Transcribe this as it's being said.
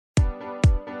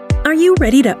Are you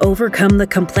ready to overcome the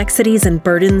complexities and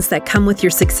burdens that come with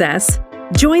your success?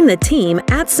 Join the team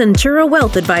at Centura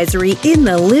Wealth Advisory in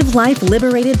the Live Life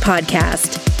Liberated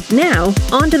podcast. Now,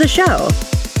 on to the show.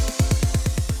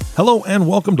 Hello and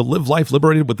welcome to Live Life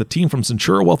Liberated with the team from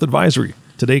Centura Wealth Advisory.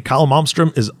 Today, Kyle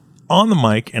Malmstrom is on the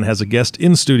mic and has a guest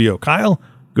in studio. Kyle,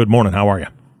 good morning. How are you?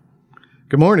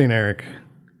 Good morning, Eric.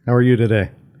 How are you today?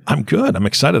 I'm good. I'm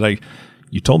excited.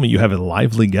 You told me you have a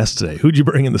lively guest today. Who'd you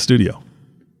bring in the studio?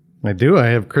 I do. I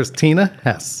have Christina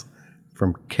Hess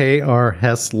from KR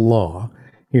Hess Law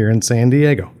here in San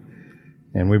Diego.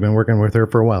 And we've been working with her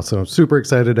for a while. So I'm super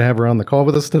excited to have her on the call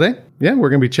with us today. Yeah, we're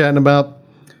going to be chatting about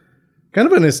kind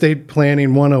of an estate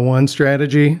planning 101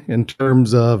 strategy in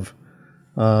terms of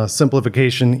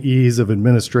simplification, ease of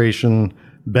administration,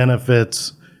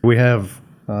 benefits. We have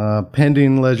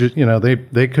pending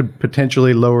they could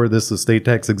potentially lower this estate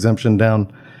tax exemption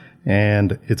down,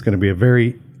 and it's going to be a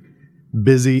very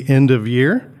busy end of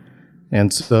year.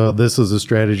 And so this is a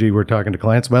strategy we're talking to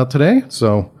clients about today.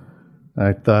 So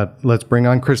I thought, let's bring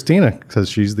on Christina because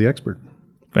she's the expert.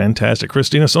 Fantastic.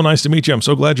 Christina, so nice to meet you. I'm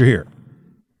so glad you're here.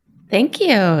 Thank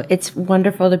you. It's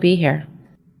wonderful to be here.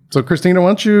 So Christina, why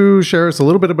don't you share us a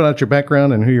little bit about your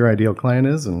background and who your ideal client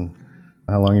is and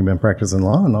how long you've been practicing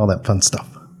law and all that fun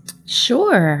stuff.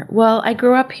 Sure. Well, I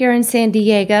grew up here in San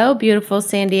Diego, beautiful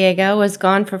San Diego, was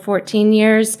gone for 14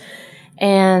 years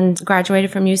and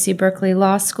graduated from UC Berkeley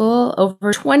Law School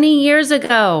over 20 years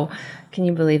ago. Can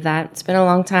you believe that? It's been a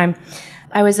long time.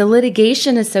 I was a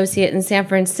litigation associate in San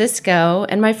Francisco,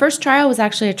 and my first trial was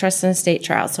actually a trust and estate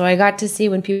trial. So I got to see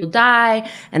when people die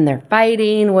and they're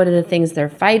fighting, what are the things they're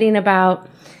fighting about.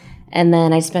 And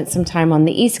then I spent some time on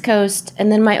the East Coast.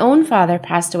 And then my own father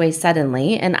passed away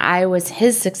suddenly, and I was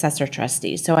his successor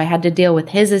trustee. So I had to deal with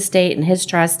his estate and his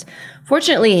trust.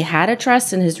 Fortunately, he had a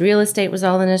trust, and his real estate was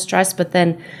all in his trust. But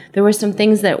then there were some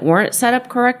things that weren't set up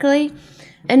correctly.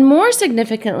 And more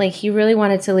significantly, he really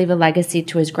wanted to leave a legacy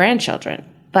to his grandchildren.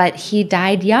 But he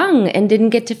died young and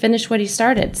didn't get to finish what he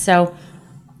started. So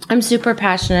I'm super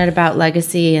passionate about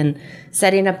legacy and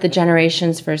setting up the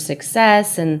generations for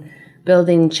success and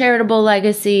building charitable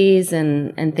legacies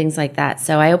and things like that.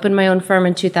 So I opened my own firm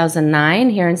in 2009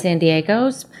 here in San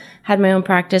Diego, had my own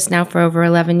practice now for over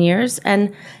 11 years.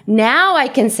 And now I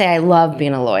can say I love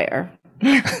being a lawyer.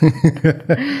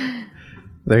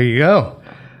 There you go.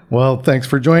 Well, thanks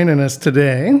for joining us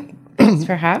today. Thanks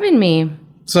for having me.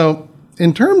 So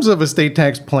in terms of estate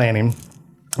tax planning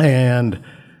and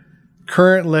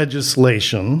current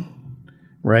legislation,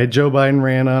 right? Joe Biden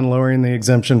ran on lowering the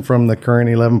exemption from the current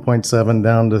 11.7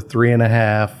 down to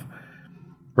 3.5.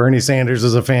 Bernie Sanders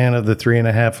is a fan of the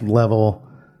 3.5 level.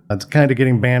 It's kind of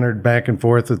getting bannered back and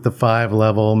forth at the 5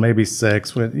 level, maybe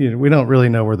 6. We don't really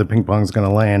know where the ping pong's going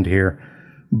to land here.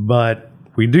 But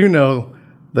we do know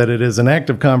that it is an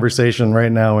active conversation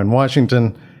right now in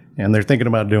Washington, and they're thinking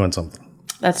about doing something.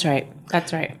 That's right.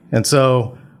 That's right. And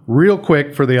so real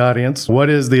quick for the audience, what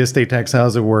is the estate tax? How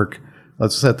does it work?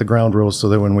 Let's set the ground rules so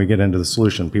that when we get into the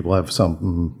solution, people have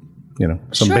some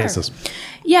Sure. basis.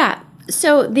 Yeah.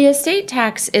 So the estate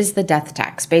tax is the death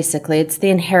tax, basically. It's the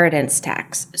inheritance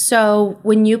tax. So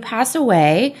when you pass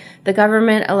away, the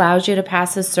government allows you to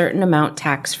pass a certain amount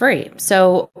tax-free.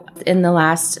 So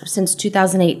since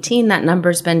 2018, that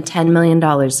number's been $10 million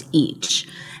each.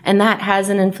 And that has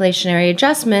an inflationary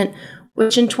adjustment,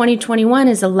 which in 2021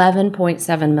 is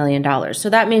 $11.7 million. So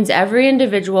that means every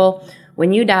individual,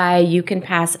 when you die, you can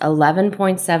pass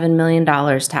 $11.7 million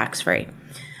tax-free.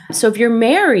 So if you're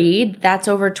married, that's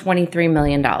over $23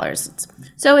 million.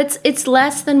 So it's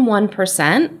less than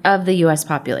 1% of the U.S.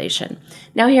 population.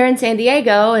 Now here in San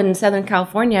Diego and Southern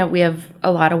California, we have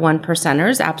a lot of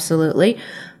 1%ers, absolutely.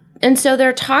 And so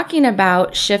they're talking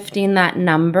about shifting that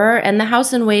number. And the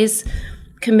House and Ways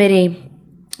Committee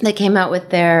that came out with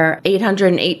their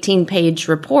 818-page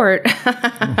report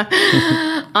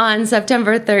on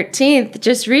September 13th,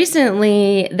 just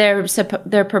recently,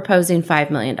 they're proposing $5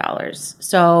 million.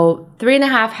 So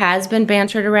 3.5 has been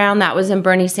bantered around. That was in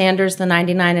Bernie Sanders, the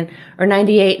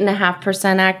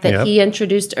 98.5% act that he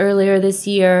introduced earlier this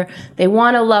year. They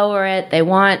want to lower it. They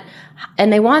want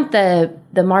the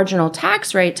marginal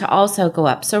tax rate to also go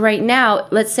up. So right now,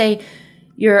 let's say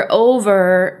you're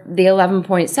over the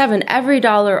 11.7, every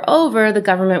dollar over, the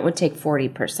government would take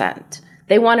 40%.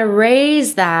 They want to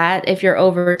raise that. If you're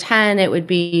over 10, it would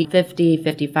be 50,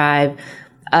 55,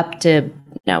 up to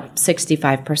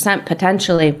 65%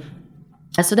 potentially.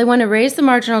 So they want to raise the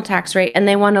marginal tax rate and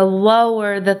they want to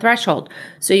lower the threshold.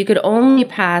 So you could only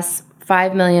pass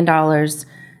 $5 million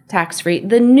tax-free.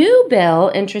 The new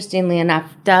bill, interestingly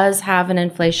enough, does have an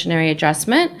inflationary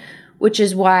adjustment, which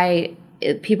is why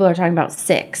people are talking about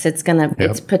six. It's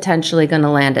potentially going to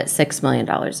land at $6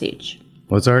 million each.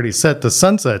 Well, it's already set to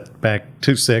sunset back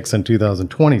to 6 in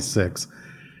 2026.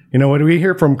 You know, what we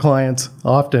hear from clients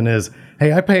often is,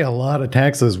 hey, I pay a lot of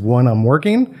taxes when I'm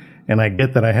working, and I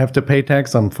get that I have to pay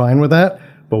tax. I'm fine with that.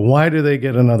 But why do they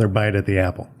get another bite at the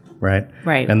apple? Right.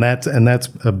 Right. And that's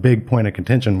a big point of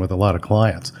contention with a lot of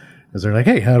clients, is they're like,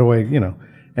 hey, how do I,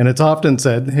 and it's often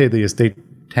said, hey, the estate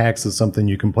tax is something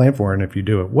you can plan for. And if you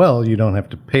do it well, you don't have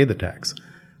to pay the tax.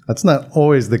 That's not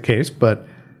always the case, but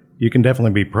you can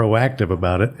definitely be proactive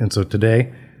about it. And so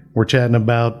today we're chatting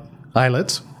about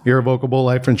ILITs, irrevocable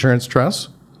life insurance trusts.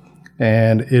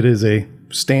 And it is a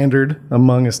standard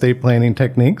among estate planning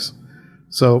techniques.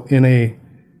 So in a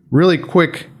really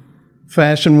quick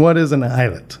fashion, what is an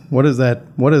ILIT? What is that?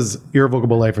 What does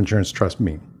irrevocable life insurance trust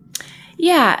mean?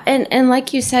 Yeah, and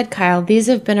like you said, Kyle, these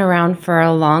have been around for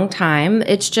a long time.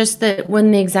 It's just that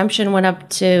when the exemption went up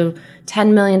to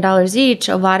 $10 million each,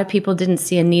 a lot of people didn't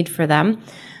see a need for them.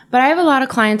 But I have a lot of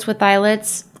clients with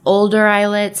ILITs, older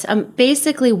ILITs.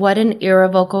 Basically, what an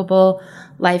irrevocable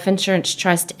life insurance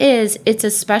trust is, it's a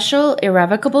special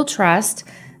irrevocable trust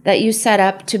that you set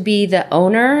up to be the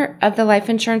owner of the life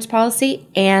insurance policy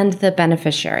and the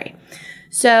beneficiary.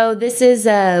 So this is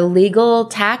a legal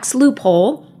tax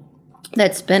loophole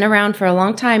that's been around for a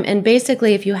long time. And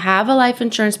basically, if you have a life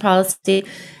insurance policy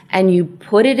and you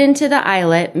put it into the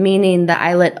ILIT, meaning the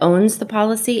ILIT owns the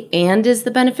policy and is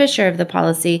the beneficiary of the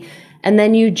policy, and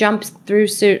then you jump through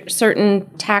certain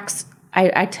tax,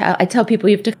 I tell people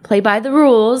you have to play by the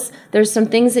rules. There's some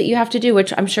things that you have to do,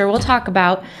 which I'm sure we'll talk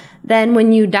about. Then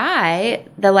when you die,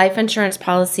 the life insurance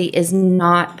policy is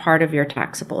not part of your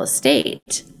taxable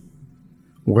estate.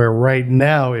 Where right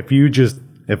now, if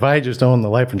I just own the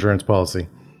life insurance policy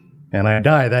and I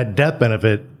die, that death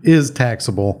benefit is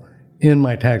taxable in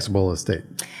my taxable estate.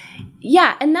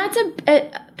 Yeah, and that's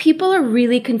people are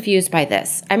really confused by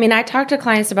this. I mean, I talk to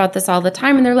clients about this all the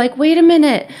time, and they're like, wait a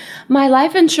minute, my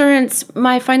life insurance,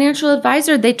 my financial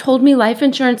advisor, they told me life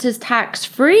insurance is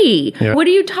tax-free. Yeah. What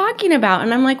are you talking about?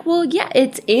 And I'm like, well, yeah,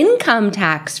 it's income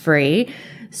tax-free.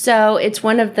 So it's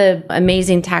one of the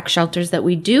amazing tax shelters that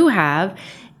we do have.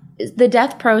 The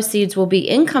death proceeds will be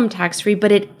income tax-free,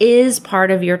 but it is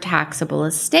part of your taxable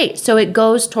estate. So it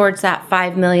goes towards that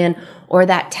 $5 million or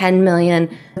that $10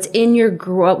 million. It's in your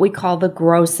what we call the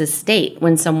gross estate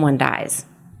when someone dies.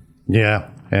 Yeah,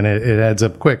 and it adds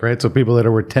up quick, right? So people that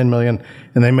are worth $10 million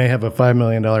and they may have a $5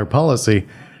 million policy,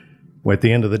 well, at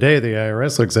the end of the day, the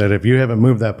IRS looks at it. If you haven't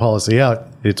moved that policy out,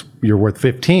 you're worth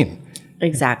 15.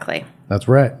 Exactly. That's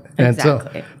right.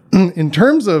 Exactly. And so in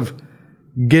terms of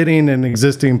getting an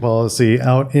existing policy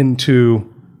out into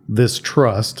this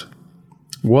trust,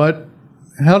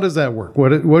 how does that work? What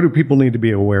do people need to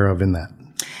be aware of in that?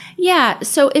 Yeah,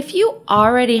 so if you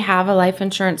already have a life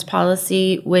insurance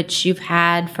policy, which you've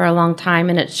had for a long time,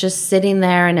 and it's just sitting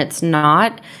there and it's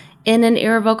not in an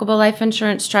irrevocable life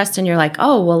insurance trust, and you're like,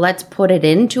 oh, well, let's put it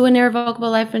into an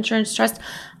irrevocable life insurance trust,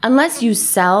 unless you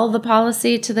sell the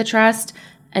policy to the trust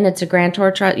and it's a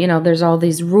grantor trust, there's all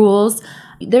these rules.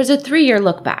 There's a 3-year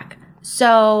look back.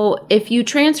 So if you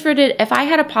transferred it, if I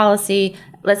had a policy,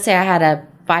 let's say I had a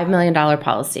 $5 million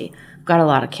policy, I've got a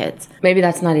lot of kids. Maybe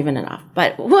that's not even enough,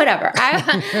 but whatever. I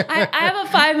have a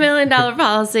 $5 million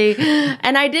policy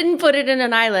and I didn't put it in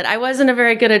an ILIT. I wasn't a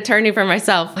very good attorney for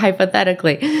myself,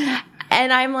 hypothetically.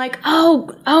 And I'm like,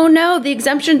 oh no, the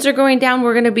exemptions are going down.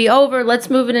 We're going to be over. Let's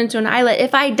move it into an ILIT.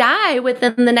 If I die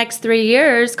within the next 3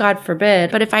 years, God forbid,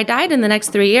 but if I died in the next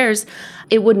 3 years,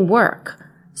 it wouldn't work.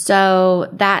 So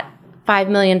that $5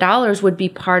 million would be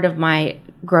part of my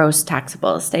gross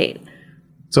taxable estate.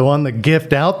 So on the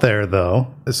gift out there, though,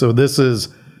 so this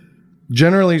is,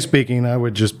 generally speaking, I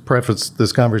would just preface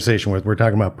this conversation with, we're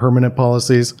talking about permanent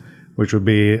policies, which would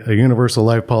be a universal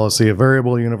life policy, a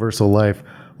variable universal life,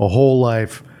 a whole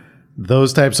life,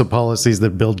 those types of policies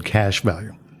that build cash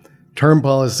value. Term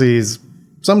policies,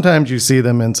 sometimes you see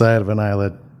them inside of an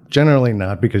ILIT, generally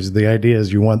not, because the idea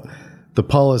is you want the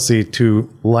policy to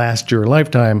last your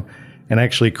lifetime and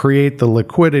actually create the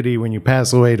liquidity when you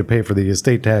pass away to pay for the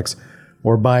estate tax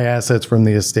or buy assets from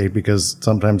the estate, because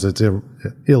sometimes it's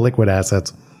illiquid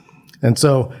assets. And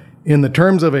so in the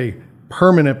terms of a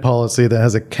permanent policy that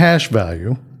has a cash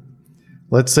value,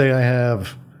 let's say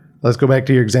let's go back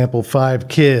to your example, 5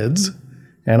 kids,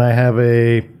 and I have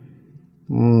a,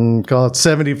 call it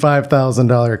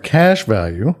 $75,000 cash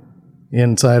value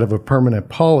inside of a permanent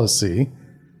policy.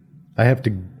 I have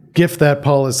to gift that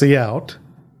policy out.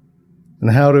 And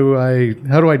how do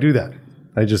I do that?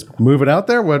 I just move it out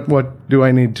there? What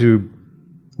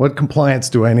compliance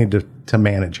do I need to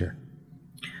manage here?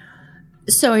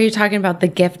 So are you talking about the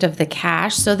gift of the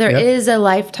cash? So there is a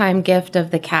lifetime gift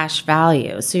of the cash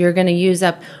value. So you're going to use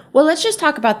up, well, let's just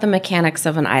talk about the mechanics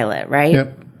of an ILIT, right?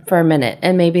 Yep. For a minute.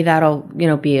 And maybe that'll,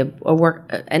 be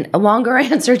a longer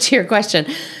answer to your question.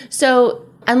 So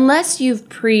unless you've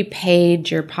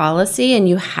prepaid your policy and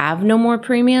you have no more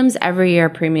premiums, every year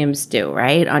premiums due,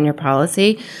 right, on your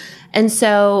policy. And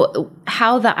so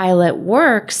how the ILIT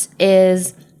works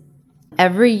is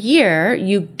every year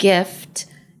you gift,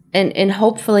 and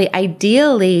hopefully,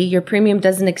 ideally, your premium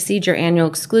doesn't exceed your annual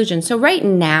exclusion. So right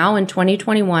now in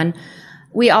 2021,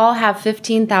 we all have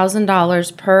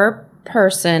 $15,000 per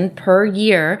person per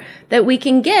year that we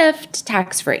can gift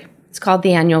tax-free. It's called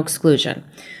the annual exclusion.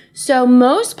 So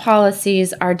most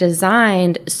policies are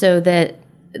designed so that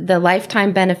the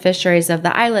lifetime beneficiaries of the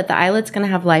ILIT's going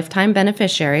to have lifetime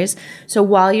beneficiaries. So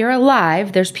while you're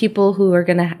alive, there's people who are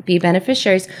going to be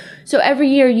beneficiaries. So every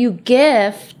year you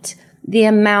gift the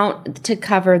amount to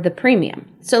cover the premium.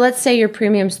 So let's say your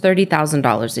premium's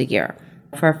 $30,000 a year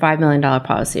for a $5 million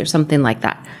policy or something like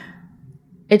that.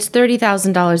 It's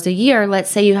 $30,000 a year. Let's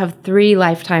say you have 3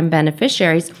 lifetime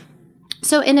beneficiaries.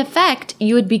 So in effect,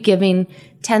 you would be giving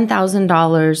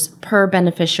 $10,000 per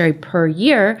beneficiary per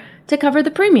year to cover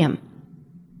the premium.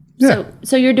 Yeah.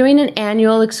 So you're doing an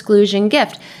annual exclusion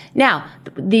gift. Now,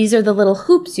 these are the little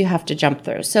hoops you have to jump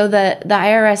through. So the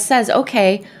IRS says,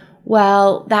 okay,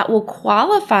 well, that will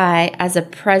qualify as a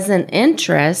present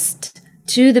interest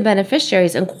to the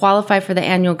beneficiaries and qualify for the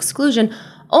annual exclusion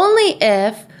only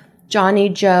if Johnny,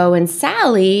 Joe, and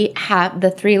Sally, have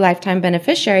the 3 lifetime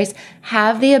beneficiaries,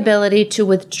 have the ability to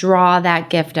withdraw that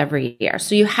gift every year.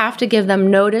 So you have to give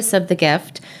them notice of the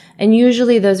gift. And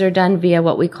usually those are done via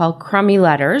what we call crummy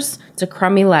letters. It's a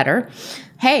crummy letter.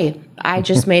 Hey, I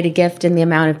just made a gift in the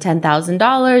amount of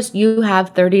 $10,000. You have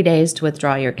 30 days to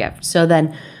withdraw your gift. So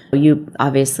then you,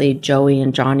 obviously, Joey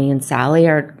and Johnny and Sally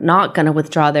are not going to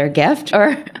withdraw their gift,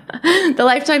 or the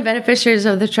lifetime beneficiaries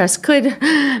of the trust could.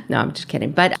 No, I'm just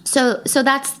kidding. But so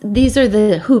these are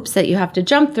the hoops that you have to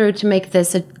jump through to make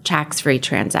this a tax-free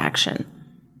transaction.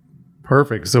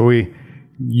 Perfect. So we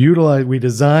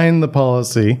design the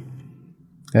policy,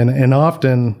 and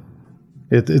often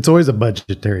it's always a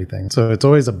budgetary thing. So it's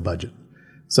always a budget.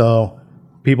 So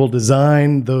people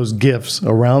design those gifts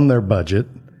around their budget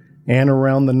and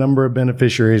around the number of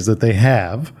beneficiaries that they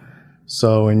have.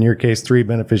 So in your case, 3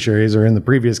 beneficiaries, or in the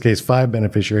previous case, 5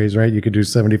 beneficiaries, right? You could do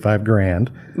 $75,000.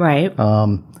 Right.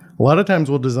 A lot of times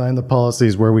we'll design the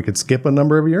policies where we could skip a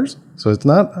number of years. So it's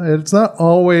not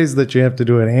always that you have to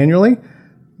do it annually.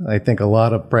 I think a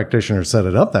lot of practitioners set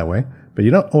it up that way, but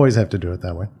you don't always have to do it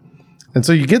that way. And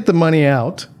so you get the money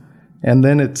out, and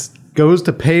then it goes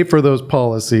to pay for those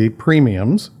policy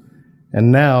premiums. And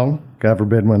now, God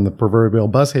forbid, when the proverbial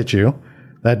bus hits you,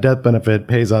 that death benefit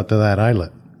pays out to that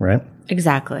ILIT, right?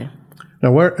 Exactly.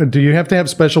 Now, do you have to have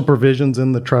special provisions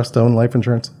in the trust to own life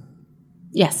insurance?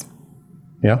 Yes.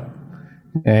 Yeah.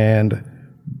 And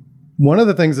one of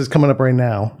the things that's coming up right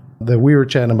now that we were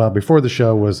chatting about before the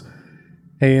show was,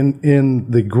 hey, in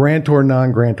the grantor,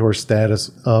 non-grantor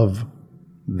status of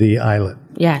the ILIT.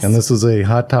 Yes. And this is a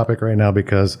hot topic right now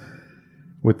because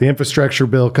with the infrastructure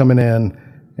bill coming in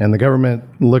and the government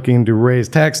looking to raise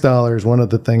tax dollars, one of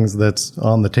the things that's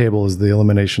on the table is the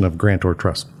elimination of grantor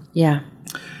trust. Yeah.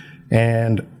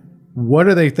 And what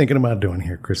are they thinking about doing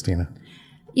here, Christina?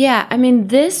 Yeah, I mean,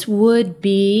 this would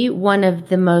be one of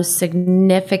the most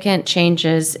significant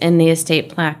changes in the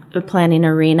estate planning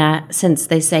arena since,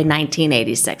 they say,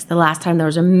 1986, the last time there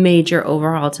was a major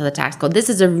overhaul to the tax code. This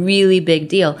is a really big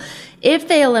deal if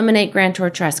they eliminate grantor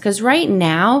trust, because right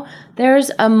now there's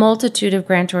a multitude of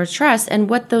grantor trusts, and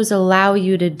what those allow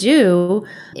you to do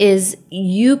is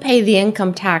you pay the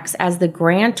income tax as the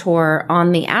grantor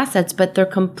on the assets, but they're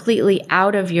completely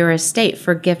out of your estate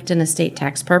for gift and estate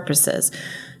tax purposes.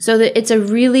 So that it's a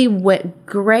really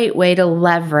great way to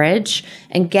leverage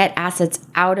and get assets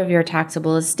out of your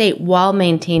taxable estate while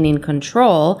maintaining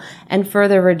control and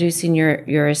further reducing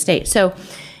your estate. So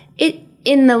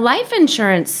in the life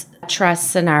insurance trust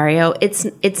scenario,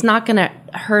 it's not going to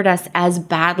hurt us as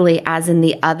badly as in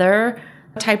the other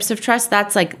types of trust.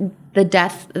 That's like the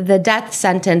death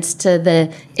sentence to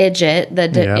the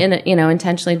IDGT,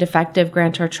 intentionally defective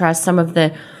grantor trust, some of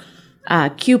the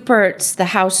QPERTs, the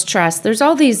house trust. There's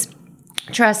all these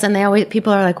trusts, and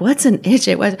people are like, "What's an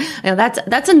IDGT?"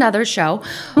 That's another show.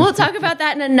 We'll talk about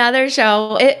that in another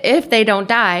show if they don't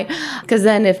die, because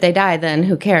then if they die, then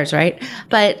who cares, right?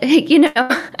 But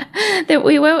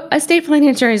that estate planning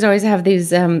attorneys always have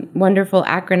these wonderful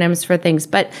acronyms for things.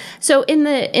 But so in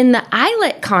the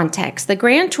ILIT context, the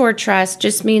grantor trust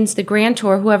just means the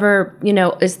grantor, whoever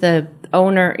is the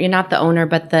owner, you're not the owner,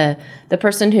 but the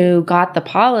person who got the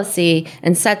policy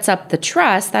and sets up the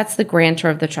trust, that's the grantor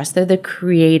of the trust. They're the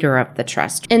creator of the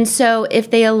trust. And so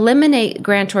if they eliminate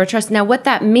grantor trust, now what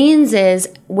that means is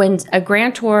when a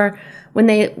grantor,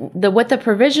 what the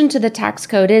provision to the tax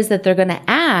code is that they're going to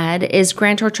add is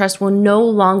grantor trust will no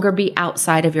longer be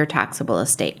outside of your taxable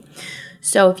estate.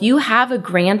 So if you have a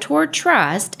grantor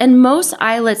trust, and most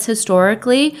ILETs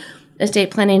historically,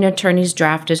 estate planning attorneys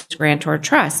draft as grantor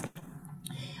trust.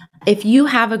 If you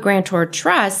have a grantor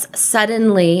trust,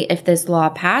 suddenly, if this law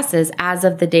passes as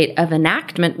of the date of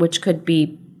enactment, which could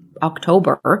be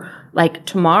October, like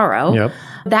tomorrow,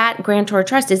 that grantor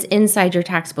trust is inside your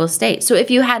taxable estate. So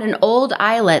if you had an old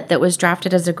ILET that was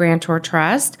drafted as a grantor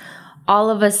trust,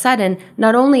 all of a sudden,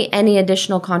 not only any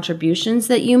additional contributions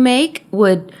that you make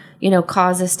would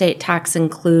cause estate tax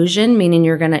inclusion, meaning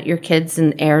your kids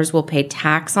and heirs will pay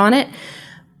tax on it,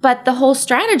 but the whole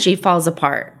strategy falls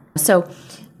apart. So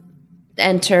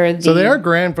So they are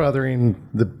grandfathering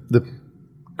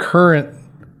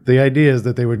the idea is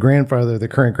that they would grandfather the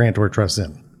current grantor trust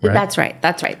in. Right?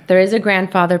 That's right. There is a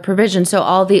grandfather provision. So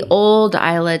all the old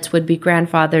ILETs would be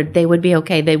grandfathered. They would be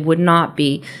okay. They would not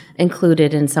be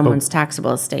included in someone's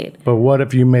taxable estate. But what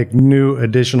if you make new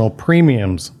additional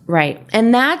premiums? Right.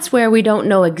 And that's where we don't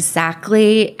know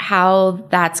exactly how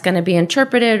that's going to be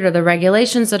interpreted or the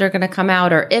regulations that are going to come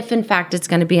out or if, in fact, it's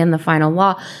going to be in the final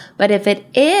law. But if it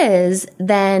is,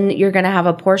 then you're going to have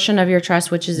a portion of your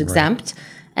trust which is exempt,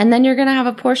 and then you're going to have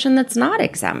a portion that's not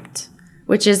exempt,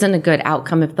 which isn't a good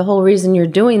outcome. If the whole reason you're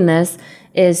doing this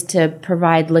is to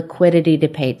provide liquidity to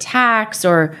pay tax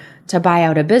or to buy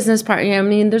out a business partner, I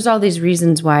mean, there's all these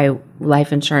reasons why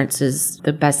life insurance is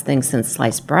the best thing since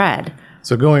sliced bread.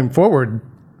 So going forward,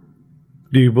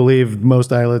 do you believe most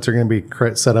ILETs are going to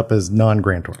be set up as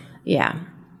non-grantor? Yeah.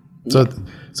 So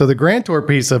the grantor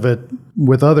piece of it,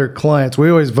 with other clients, we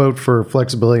always vote for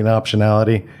flexibility and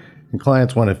optionality, and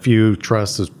clients want as few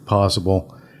trusts as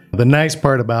possible. The nice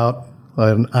part about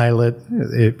an ILET,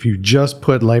 if you just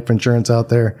put life insurance out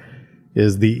there,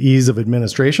 is the ease of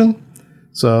administration.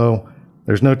 So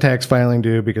there's no tax filing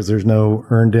due because there's no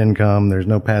earned income, there's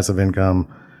no passive income,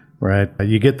 right?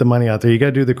 You get the money out there, you got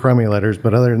to do the crummy letters,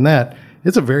 but other than that,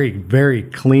 it's a very, very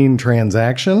clean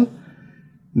transaction.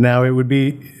 Now it would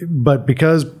be, but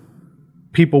because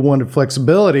people wanted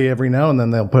flexibility, every now and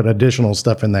then they'll put additional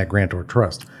stuff in that grantor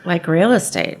trust. Like real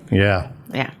estate. Yeah.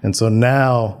 Yeah. And so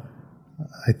now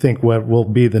I think what will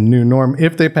be the new norm,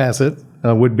 if they pass it,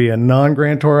 would be a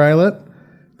non-grantor ILET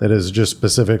that is just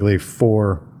specifically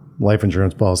for life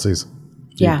insurance policies.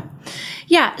 Yeah.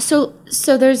 Yeah. So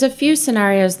there's a few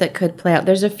scenarios that could play out.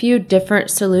 There's a few different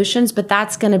solutions, but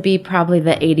that's going to be probably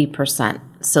the 80%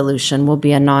 solution will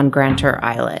be a non-grantor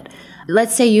ILET.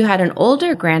 Let's say you had an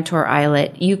older grantor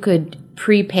ILET, you could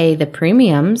prepay the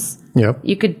premiums. Yep.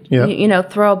 You could,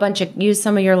 use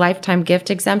some of your lifetime gift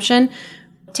exemption,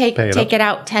 take it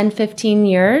out 10, 15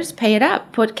 years, pay it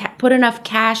up, put enough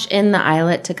cash in the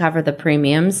ILET to cover the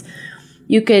premiums.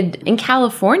 You could, in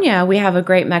California, we have a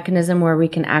great mechanism where we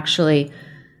can actually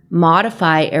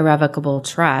modify irrevocable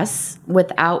trusts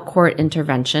without court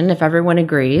intervention. If everyone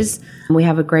agrees, we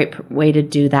have a great way to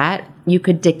do that. You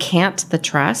could decant the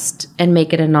trust and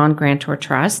make it a non-grantor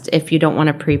trust if you don't want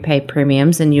to prepay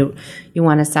premiums and you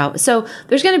want to sell. So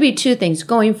there's going to be two things.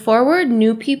 Going forward,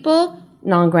 new people,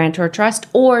 non-grantor trust,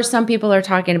 or some people are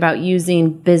talking about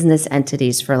using business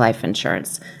entities for life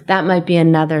insurance. That might be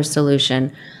another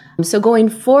solution. So going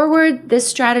forward, this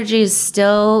strategy is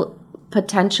still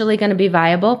potentially going to be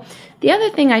viable. The other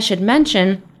thing I should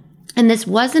mention, and this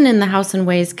wasn't in the House and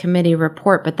Ways Committee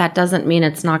report, but that doesn't mean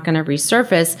it's not going to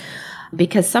resurface,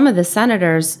 because some of the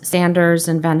senators, Sanders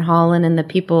and Van Hollen, and the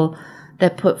people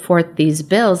that put forth these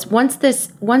bills, once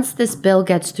this bill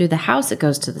gets through the House, it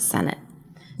goes to the Senate.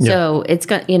 Yeah. So it's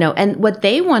going, and what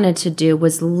they wanted to do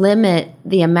was limit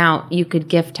the amount you could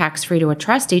gift tax-free to a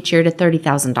trust each year to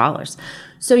 $30,000.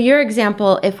 So your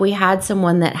example, if we had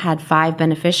someone that had 5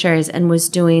 beneficiaries and was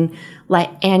doing like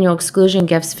annual exclusion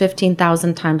gifts,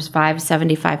 15,000 times 5,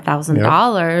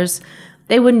 $75,000,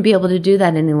 they wouldn't be able to do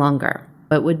that any longer.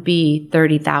 It would be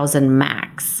 30,000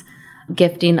 max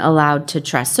gifting allowed to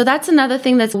trust. So that's another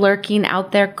thing that's lurking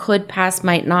out there. Could pass,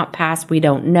 might not pass. We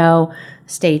don't know.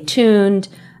 Stay tuned.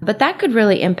 But that could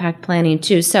really impact planning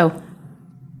too. So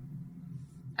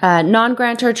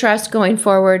non-grantor trust going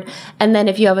forward. And then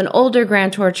if you have an older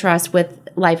grantor trust with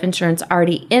life insurance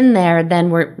already in there,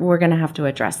 then we're going to have to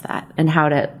address that and how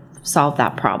to solve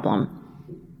that problem.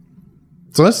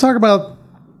 So let's talk about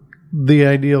the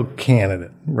ideal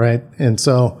candidate, right? And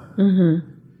so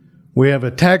We have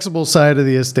a taxable side of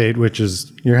the estate, which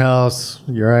is your house,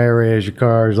 your IRAs, your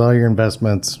cars, all your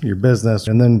investments, your business,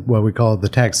 and then what we call the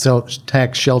tax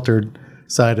sheltered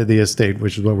side of the estate,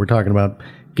 which is what we're talking about,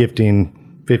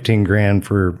 gifting $15,000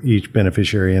 for each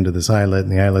beneficiary into this islet,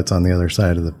 and the islet's on the other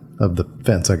side of the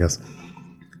fence, I guess.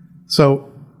 So,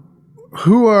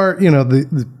 who are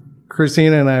the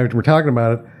Christina and I were talking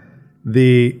about it.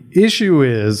 The issue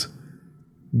is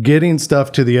getting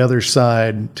stuff to the other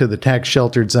side, to the tax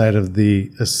sheltered side of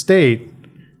the estate,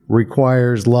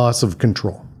 requires loss of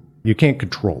control. You can't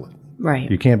control it. Right.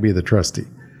 You can't be the trustee.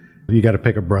 You got to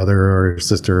pick a brother or a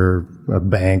sister or a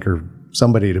bank or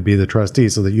somebody to be the trustee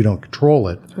so that you don't control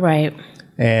it. Right.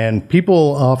 And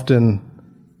people often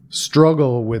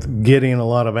struggle with getting a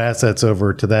lot of assets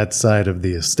over to that side of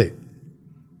the estate.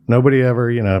 Nobody ever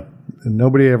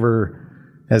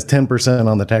has 10%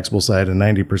 on the taxable side and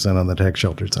 90% on the tax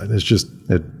sheltered side. It's just,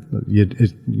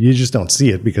 you just don't see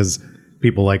it because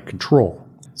people like control.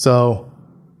 So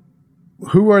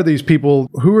who are these people?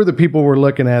 Who are the people we're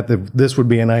looking at that this would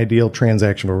be an ideal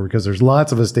transaction for? Because there's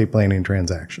lots of estate planning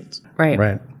transactions.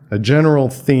 Right. A general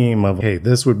theme of, hey,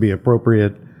 this would be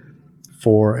appropriate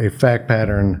for a fact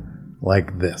pattern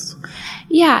like this.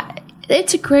 Yeah,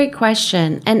 it's a great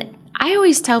question. And I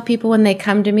always tell people when they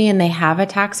come to me and they have a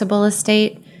taxable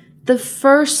estate, the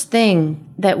first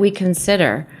thing that we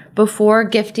consider before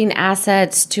gifting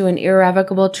assets to an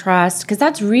irrevocable trust, because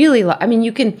that's really,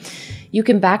 you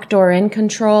can backdoor in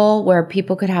control where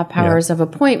people could have powers of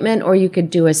appointment, or you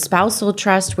could do a spousal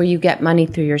trust where you get money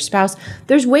through your spouse.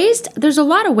 There's a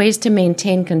lot of ways to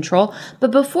maintain control.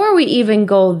 But before we even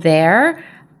go there,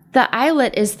 the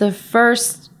islet is the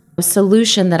first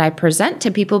solution that I present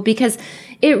to people, because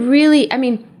it really,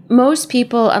 most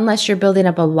people, unless you're building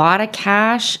up a lot of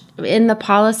cash in the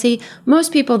policy,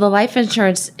 most people, the life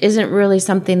insurance isn't really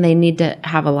something they need to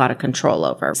have a lot of control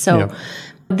over. So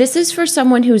this is for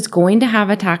someone who's going to have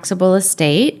a taxable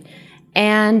estate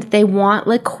and they want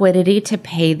liquidity to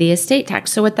pay the estate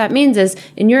tax. So what that means is,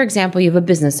 in your example, you have a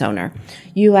business owner.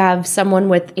 You have someone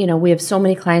with, we have so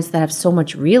many clients that have so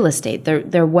much real estate.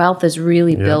 Their wealth is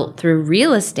really built through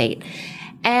real estate.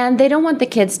 And they don't want the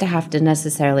kids to have to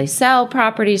necessarily sell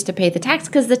properties to pay the tax,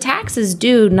 because the tax is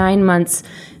due 9 months.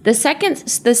 The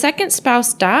second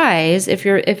spouse dies, if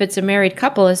it's a married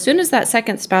couple, as soon as that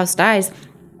second spouse dies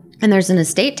and there's an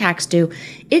estate tax due,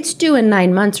 it's due in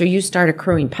 9 months or you start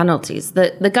accruing penalties.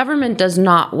 The government does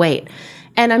not wait.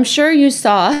 And I'm sure you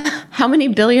saw how many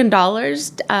 $1 billion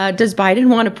does Biden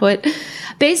want to put?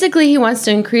 Basically, he wants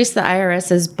to increase the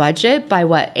IRS's budget by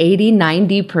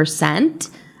 80-90%.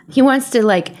 He wants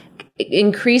to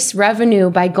increase revenue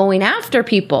by going after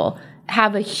people,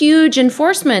 have a huge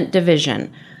enforcement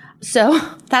division. So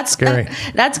that's scary.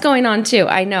 That's going on too.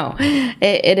 I know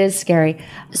it is scary.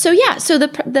 So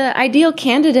the ideal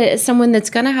candidate is someone that's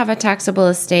going to have a taxable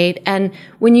estate. And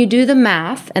when you do the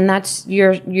math, and that's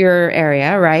your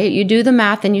area, right? You do the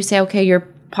math and you say, okay, your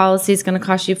policy is going to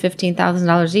cost you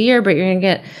 $15,000 a year, but you're going to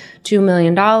get $2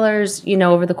 million,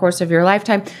 over the course of your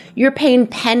lifetime. You're paying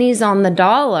pennies on the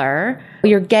dollar.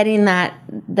 You're getting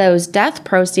those death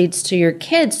proceeds to your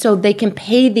kids so they can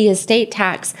pay the estate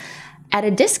tax at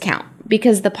a discount,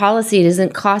 because the policy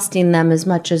isn't costing them as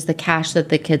much as the cash that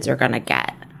the kids are going to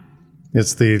get.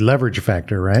 It's the leverage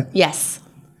factor, right? Yes.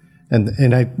 And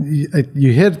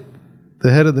you hit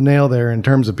the head of the nail there in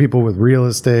terms of people with real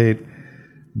estate,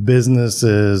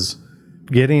 businesses,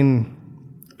 getting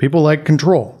people like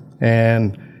control.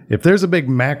 And if there's a big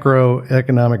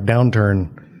macroeconomic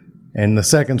downturn and the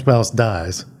second spouse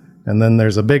dies, and then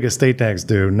there's a big estate tax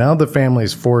due, now the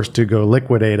family's forced to go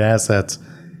liquidate assets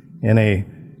in a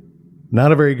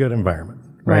not a very good environment.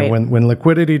 Right? When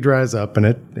liquidity dries up, and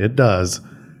it does,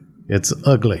 it's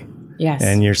ugly. Yes.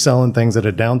 And you're selling things at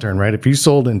a downturn, right? If you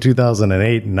sold in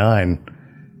 2008 and 9,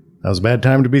 that was a bad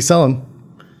time to be selling.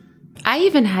 I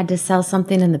even had to sell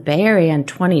something in the Bay Area in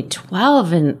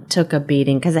 2012 and took a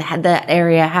beating because that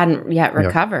area hadn't yet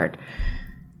recovered.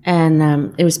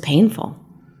 And it was painful.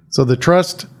 So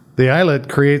the islet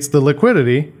creates the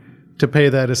liquidity to pay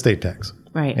that estate tax.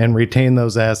 Right. And retain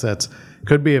those assets.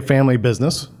 Could be a family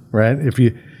business, right?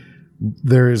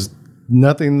 There's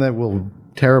nothing that will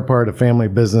tear apart a family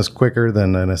business quicker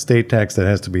than an estate tax that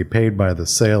has to be paid by the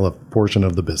sale of a portion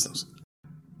of the business.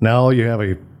 Now you have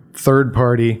a third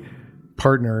party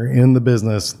partner in the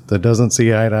business that doesn't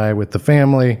see eye to eye with the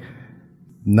family.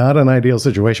 Not an ideal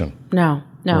situation. No.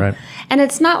 No. Right. And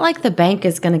it's not like the bank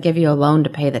is going to give you a loan to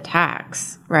pay the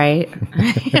tax, right?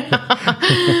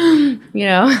 You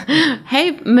know,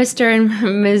 hey, Mr.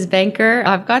 and Ms. Banker,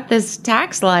 I've got this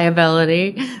tax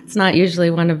liability. It's not usually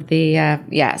one of the,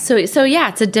 So yeah,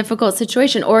 it's a difficult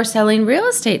situation. Or selling real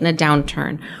estate in a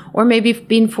downturn. Or maybe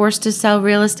being forced to sell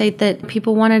real estate that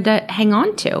people wanted to hang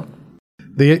on to.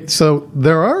 So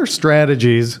there are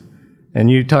strategies, and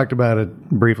you talked about it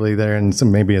briefly there, and so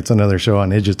maybe it's another show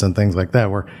on idiots and things like that,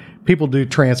 where people do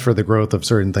transfer the growth of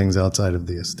certain things outside of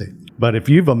the estate. But if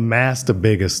you've amassed a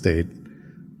big estate,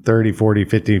 30, 40,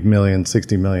 50 million,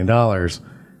 $60 million,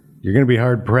 you're going to be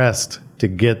hard pressed to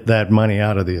get that money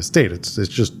out of the estate. It's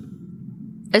just...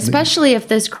 Especially if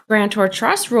this grantor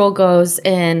trust rule goes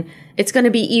in, it's going to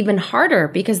be even harder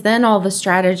because then all the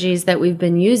strategies that we've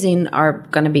been using are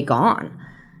going to be gone.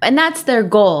 And that's their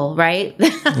goal, right?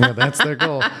 Yeah, that's their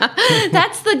goal.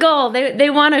 That's the goal. They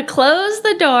want to close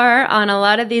the door on a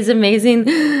lot of these amazing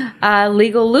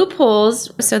legal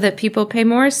loopholes so that people pay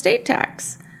more estate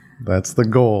tax. That's the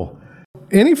goal.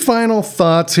 Any final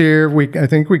thoughts here? I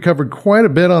think we covered quite a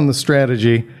bit on the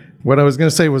strategy. What I was going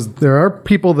to say was there are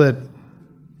people that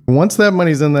once that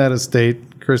money's in that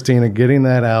estate, Christina, getting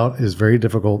that out is very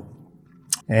difficult.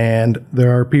 And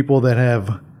there are people that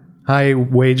have high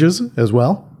wages as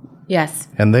well. Yes.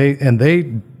 And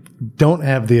they don't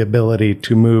have the ability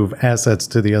to move assets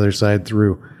to the other side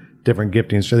through different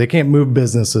giftings. So they can't move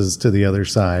businesses to the other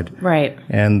side. Right.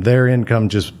 And their income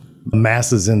just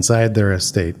masses inside their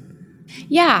estate.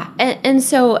 Yeah. And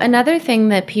so another thing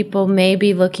that people may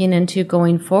be looking into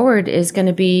going forward is going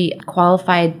to be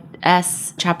qualified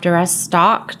Chapter S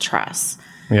stock trusts.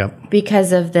 Yep.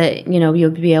 Because of you'll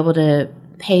be able to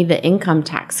pay the income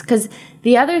tax. Because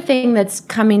the other thing that's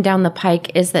coming down the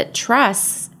pike is that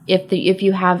trusts, if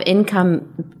you have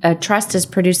income, a trust is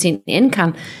producing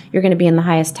income, you're going to be in the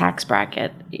highest tax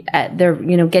bracket. They're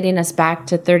getting us back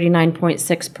to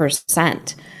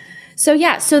 39.6%. So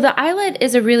the ILET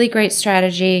is a really great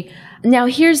strategy. Now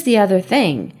here's the other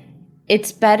thing.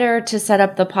 It's better to set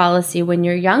up the policy when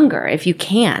you're younger, if you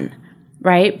can,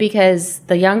 right? Because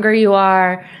the younger you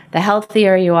are, the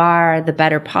healthier you are, the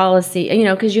better policy,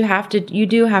 because you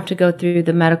do have to go through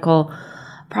the medical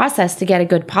process to get a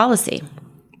good policy.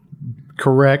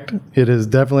 Correct. It is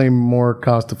definitely more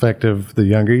cost effective the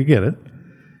younger you get it.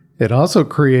 It also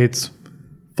creates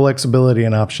flexibility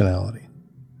and optionality.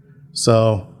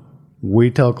 So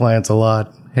we tell clients a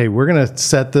lot, hey, we're going to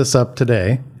set this up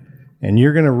today. And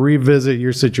you're going to revisit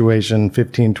your situation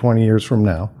 15, 20 years from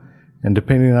now. And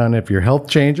depending on if your health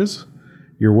changes,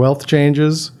 your wealth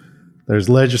changes, there's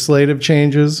legislative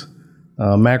changes,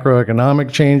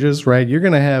 macroeconomic changes, right? You're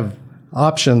going to have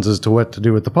options as to what to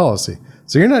do with the policy.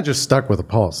 So you're not just stuck with a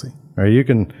policy, right? You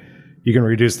can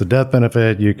reduce the death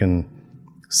benefit. You can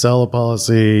sell a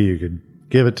policy. You could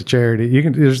give it to charity.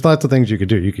 There's lots of things you could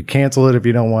do. You could cancel it if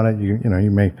you don't want it.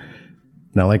 You may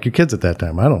not like your kids at that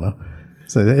time. I don't know.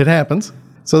 So it happens.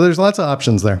 So there's lots of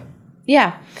options there.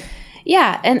 Yeah.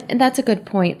 Yeah, and that's a good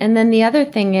point. And then the other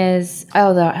thing is,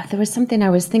 there was something I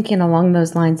was thinking along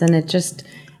those lines, and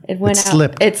it went out.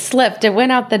 Slipped. It slipped. It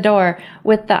went out the door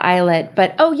with the ILET.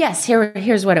 But yes,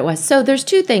 here's what it was. So there's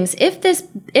two things. If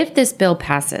this bill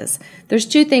passes, there's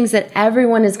two things that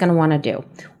everyone is going to want to do.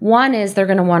 One is they're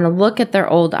going to want to look at their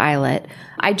old ILET.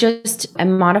 I just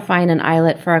am modifying an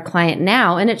ILET for a client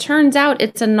now, and it turns out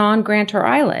it's a non-grantor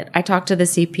ILET. I talked to the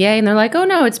CPA, and they're like, "Oh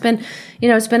no, it's been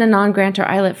a non-grantor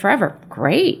ILET forever."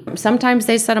 Great. Sometimes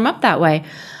they set them up that way.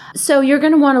 So you're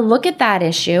going to want to look at that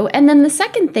issue. And then the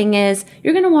second thing is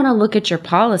you're going to want to look at your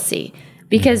policy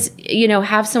because,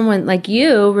 have someone like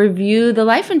you review the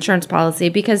life insurance policy,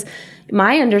 because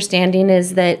my understanding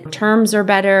is that terms are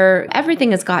better.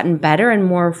 Everything has gotten better and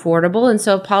more affordable. And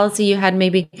so a policy you had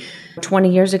maybe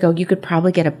 20 years ago, you could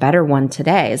probably get a better one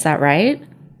today. Is that right?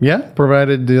 Yeah,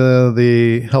 provided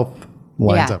the health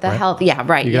lines up, right? Health. Yeah,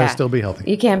 right. You got to still be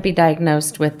healthy. You can't be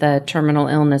diagnosed with a terminal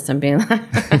illness and being like...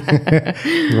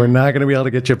 We're not going to be able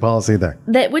to get you a policy there.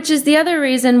 Which is the other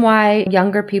reason why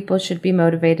younger people should be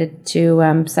motivated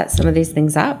to set some of these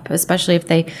things up, especially if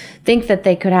they think that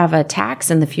they could have a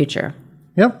tax in the future.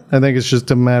 Yep. I think it's just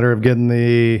a matter of getting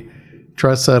the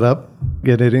trust set up,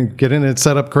 getting it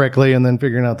set up correctly, and then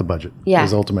figuring out the budget. Yeah.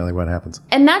 Is ultimately what happens.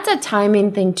 And that's a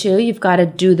timing thing, too. You've got to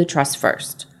do the trust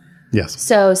first. Yes.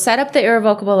 So set up the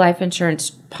irrevocable life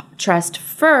insurance trust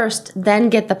first, then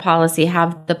get the policy,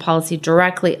 have the policy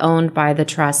directly owned by the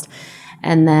trust,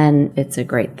 and then it's a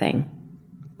great thing.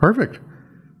 Perfect.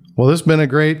 Well, this has been a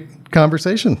great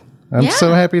conversation. I'm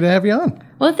so happy to have you on.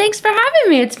 Well, thanks for having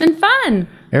me. It's been fun.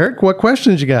 Eric, what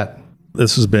questions you got?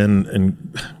 This has been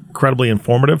incredibly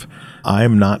informative.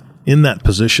 I'm not in that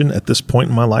position at this point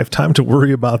in my lifetime to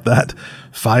worry about that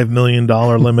 $5 million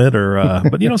limit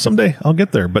but someday I'll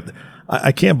get there. But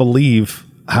I can't believe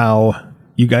how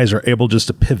you guys are able just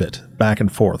to pivot back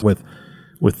and forth with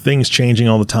things changing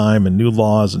all the time and new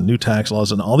laws and new tax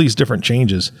laws and all these different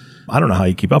changes. I don't know how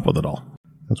you keep up with it all.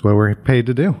 That's what we're paid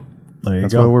to do.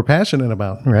 That's what we're passionate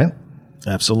about, right?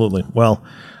 Absolutely. Well,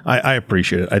 I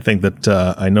appreciate it. I think that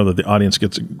I know that the audience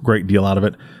gets a great deal out of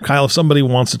it. Kyle, if somebody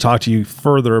wants to talk to you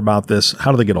further about this,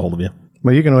 how do they get a hold of you?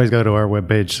 Well, you can always go to our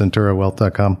webpage,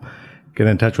 CenturaWealth.com, get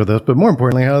in touch with us. But more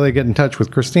importantly, how do they get in touch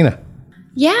with Christina?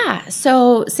 Yeah,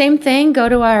 so same thing. Go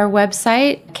to our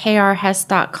website,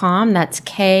 krhess.com. That's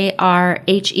krhess.com.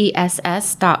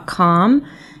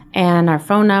 And our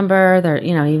phone number,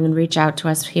 you can reach out to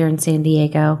us here in San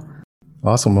Diego.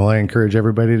 Awesome. Well, I encourage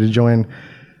everybody to join,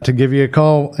 to give you a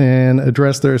call and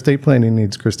address their estate planning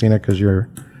needs, Christina, because you're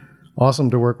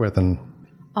awesome to work with.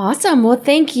 Awesome. Well,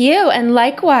 thank you. And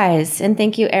likewise. And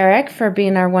thank you, Eric, for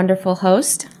being our wonderful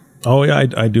host. Oh, yeah,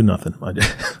 I do nothing.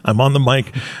 I'm on the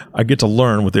mic. I get to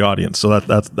learn with the audience. So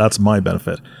that's my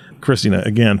benefit. Christina,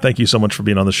 again, thank you so much for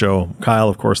being on the show. Kyle,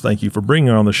 of course, thank you for bringing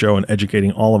her on the show and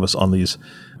educating all of us on these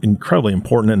incredibly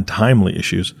important and timely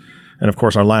issues. And of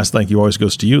course, our last thank you always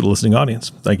goes to you, the listening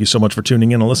audience. Thank you so much for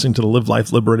tuning in and listening to the Live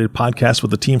Life Liberated podcast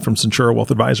with the team from Centura Wealth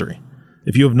Advisory.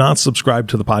 If you have not subscribed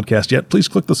to the podcast yet, please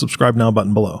click the subscribe now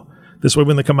button below. This way,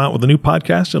 when they come out with a new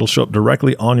podcast, it'll show up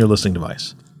directly on your listening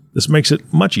device. This makes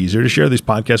it much easier to share these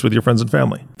podcasts with your friends and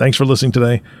family. Thanks for listening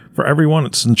today. For everyone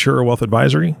at Centura Wealth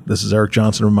Advisory, this is Eric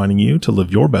Johnson reminding you to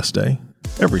live your best day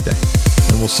every day.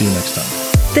 And we'll see you next time.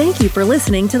 Thank you for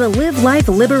listening to the Live Life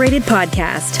Liberated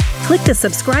podcast. Click the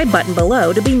subscribe button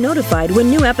below to be notified when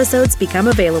new episodes become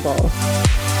available.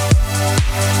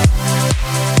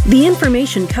 The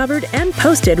information covered and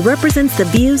posted represents the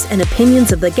views and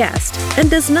opinions of the guest and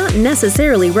does not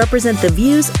necessarily represent the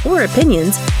views or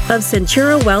opinions of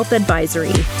Centura Wealth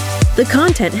Advisory. The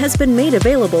content has been made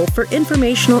available for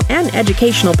informational and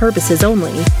educational purposes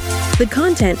only. The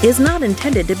content is not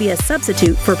intended to be a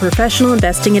substitute for professional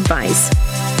investing advice.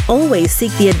 Always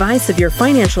seek the advice of your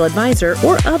financial advisor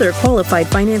or other qualified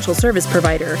financial service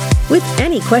provider with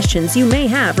any questions you may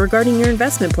have regarding your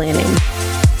investment planning.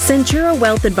 Centura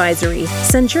Wealth Advisory.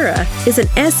 Centura is an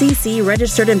SEC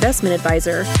registered investment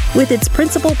advisor with its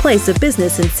principal place of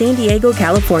business in San Diego,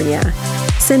 California.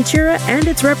 Centura and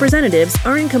its representatives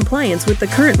are in compliance with the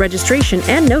current registration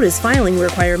and notice filing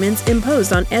requirements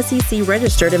imposed on SEC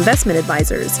registered investment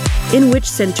advisors, in which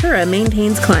Centura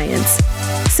maintains clients.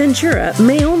 Centura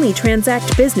may only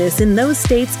transact business in those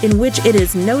states in which it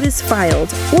is notice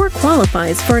filed or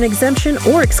qualifies for an exemption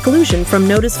or exclusion from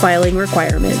notice filing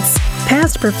requirements.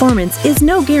 Past performance is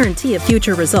no guarantee of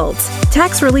future results.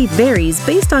 Tax relief varies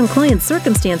based on client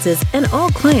circumstances, and all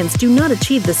clients do not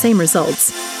achieve the same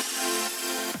results.